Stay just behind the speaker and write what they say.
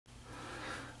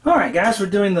Alright guys, we're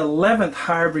doing the 11th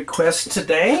hired request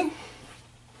today,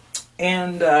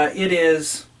 and it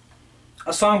is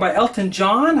a song by Elton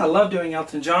John. I love doing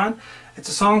Elton John. It's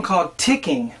a song called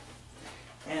Ticking,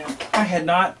 and I had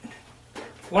not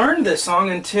learned this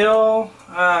song until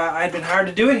I had been hired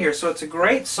to do it here, so it's a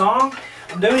great song.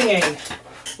 I'm doing a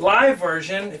live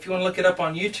version. If you want to look it up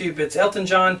on YouTube, it's Elton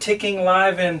John Ticking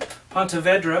live in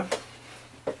Pontevedra,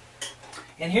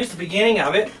 and here's the beginning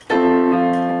of it.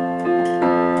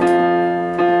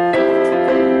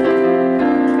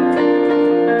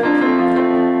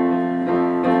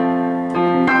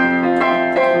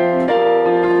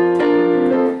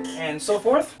 So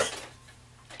forth.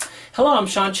 Hello, I'm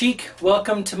Sean Cheek.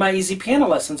 Welcome to my easy piano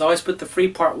lessons. I always put the free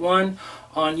part 1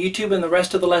 on YouTube, and the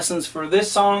rest of the lessons for this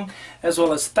song, as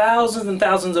well as thousands and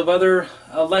thousands of other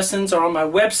lessons, are on my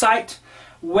website,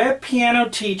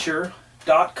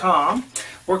 webpianoteacher.com.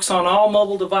 Works on all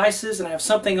mobile devices, and I have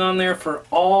something on there for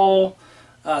all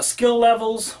skill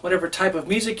levels, whatever type of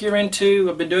music you're into.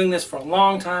 I've been doing this for a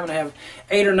long time, and I have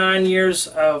 8 or 9 years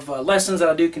of lessons that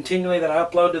I do continually that I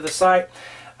upload to the site.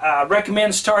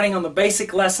 Recommend starting on the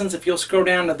basic lessons. If you'll scroll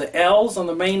down to the L's on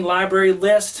the main library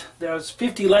list, there's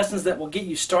 50 lessons that will get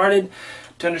you started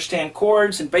to understand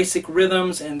chords and basic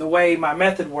rhythms and the way my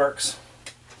method works.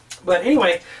 But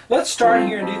anyway, let's start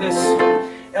here and do this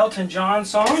Elton John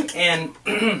song. And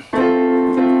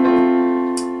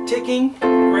Ticking,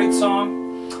 great song.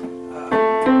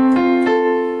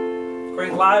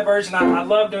 Great live version. I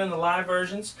love doing the live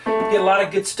versions. You get a lot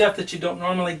of good stuff that you don't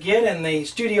normally get in the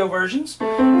studio versions.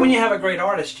 When you have a great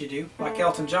artist, you do, like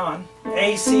Elton John.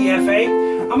 A, C, F, A.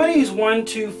 I'm going to use 1,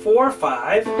 2, 4,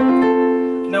 5. I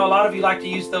know a lot of you like to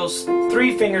use those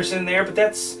 3 fingers in there, but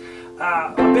that's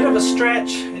a bit of a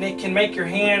stretch, and it can make your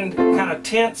hand kind of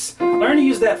tense. Learn to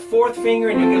use that 4th finger,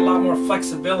 and you'll get a lot more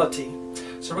flexibility.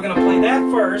 So we're going to play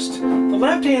that first. The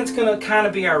left hand's going to kind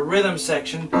of be our rhythm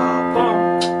section.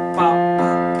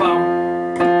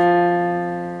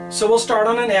 So we'll start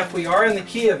on an F. We are in the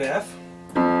key of F.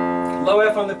 Low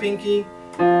F on the pinky,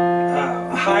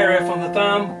 higher F on the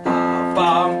thumb.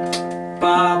 Bum,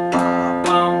 ba, ba,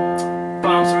 bum,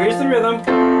 bum. So here's the rhythm.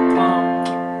 Bum,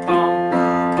 bum,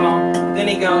 bum. Then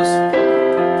he goes.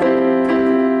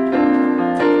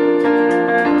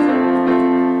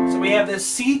 So we have this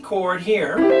C chord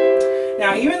here.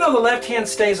 Now, even though the left hand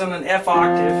stays on an F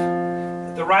octave,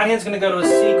 the right hand's going to go to a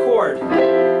C chord.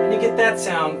 And you get that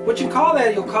sound. What you call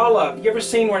that, you'll call up. You ever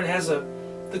seen where it has the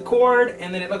chord,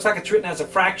 and then it looks like it's written as a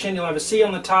fraction? You'll have a C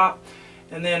on the top,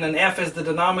 and then an F as the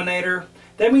denominator.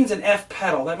 That means an F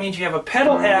pedal. That means you have a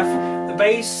pedal F, the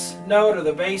bass note or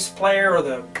the bass player or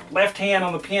the left hand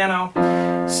on the piano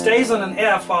stays on an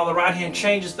F while the right hand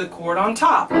changes the chord on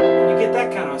top. And you get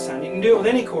that kind of sound. You can do it with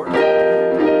any chord.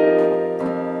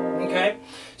 Okay?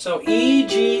 So E,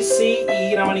 G, C,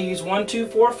 E, and I'm going to use 1, 2,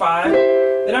 4, 5.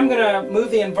 Then I'm going to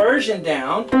move the inversion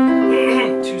down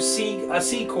to C, a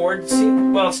C chord. C,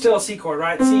 well, it's still a C chord,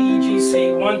 right? C, E, G,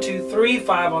 C. 1, 2, 3,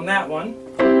 5 on that one.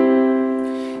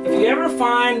 If you ever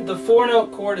find the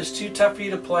 4-note chord is too tough for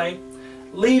you to play,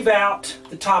 leave out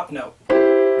the top note,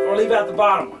 or leave out the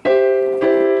bottom one.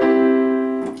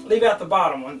 Leave out the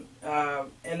bottom one,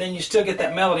 and then you still get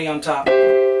that melody on top.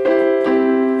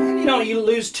 You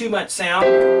lose too much sound.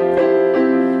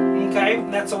 Okay,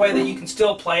 and that's a way that you can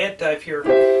still play it if your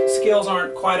skills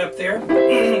aren't quite up there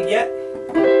yet.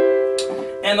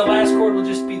 And the last chord will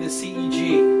just be the C, E,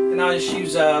 G. And I'll just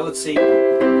use, let's see.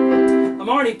 I'm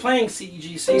already playing C, E,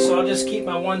 G, C, so I'll just keep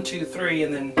my 1, 2, 3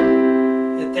 and then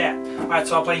hit that. Alright,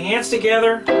 so I'll play hands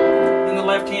together, then the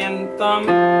left hand thumb,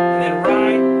 and then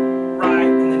right, right,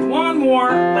 and then one more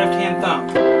left hand thumb.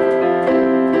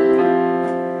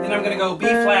 Then I'm going to go B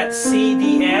flat, C,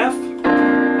 D, F.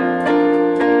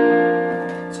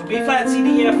 So B flat, C,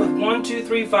 D, F with 1, 2,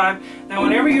 3, 5. Now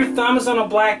whenever your thumb is on a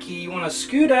black key, you want to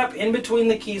scoot up in between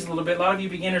the keys a little bit. A lot of you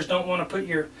beginners don't want to put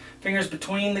your fingers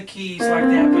between the keys like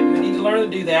that, but you need to learn to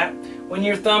do that when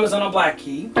your thumb is on a black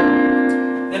key.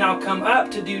 Then I'll come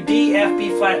up to do D, F,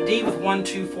 B flat, D with 1,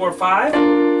 2, 4, 5.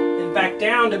 Then back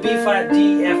down to B flat,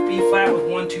 D, F, B flat with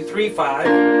 1, 2, 3, 5.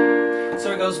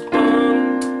 So it goes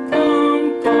bum,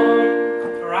 bum, bum.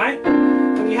 Alright?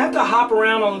 When you have to hop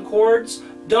around on the chords,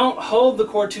 don't hold the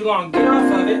chord too long. Get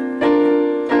off of it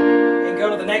and go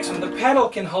to the next one. The pedal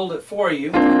can hold it for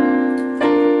you. Then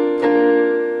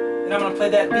I'm going to play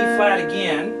that B flat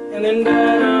again. And then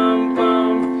bum,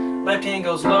 bum. Left hand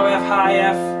goes low F, high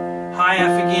F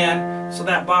again. So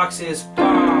that box is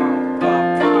bum,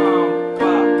 bum, bum,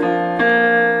 bum.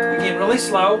 Again, really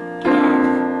slow.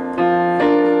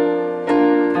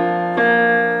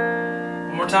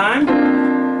 One more time.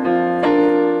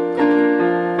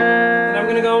 Then I'm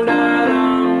going to go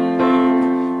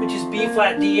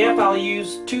flat D, F, I'll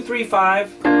use 2, 3,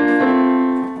 5,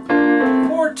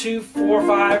 or 2, 4,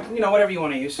 5, you know, whatever you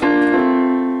want to use. But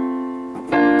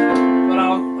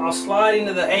I'll slide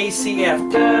into the A, C, F,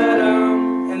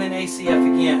 and then A, C, F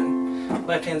again.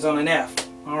 Left hand's on an F.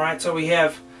 Alright, so we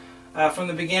have from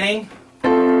the beginning.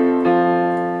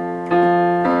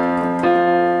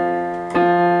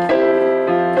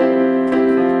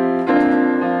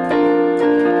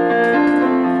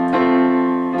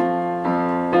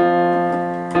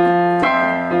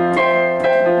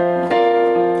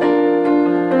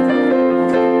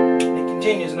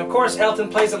 Of course, Elton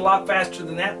plays it a lot faster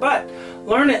than that, but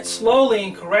learn it slowly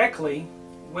and correctly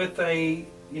with a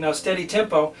steady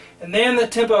tempo, and then the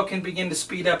tempo can begin to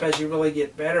speed up as you really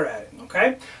get better at it.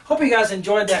 Okay? Hope you guys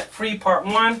enjoyed that free part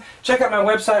 1. Check out my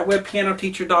website,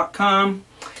 webpianoteacher.com,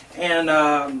 and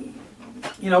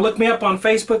look me up on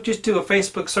Facebook. Just do a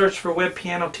Facebook search for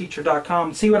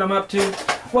webpianoteacher.com. See what I'm up to,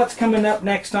 what's coming up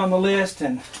next on the list,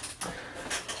 and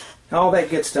all that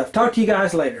good stuff. Talk to you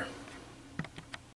guys later.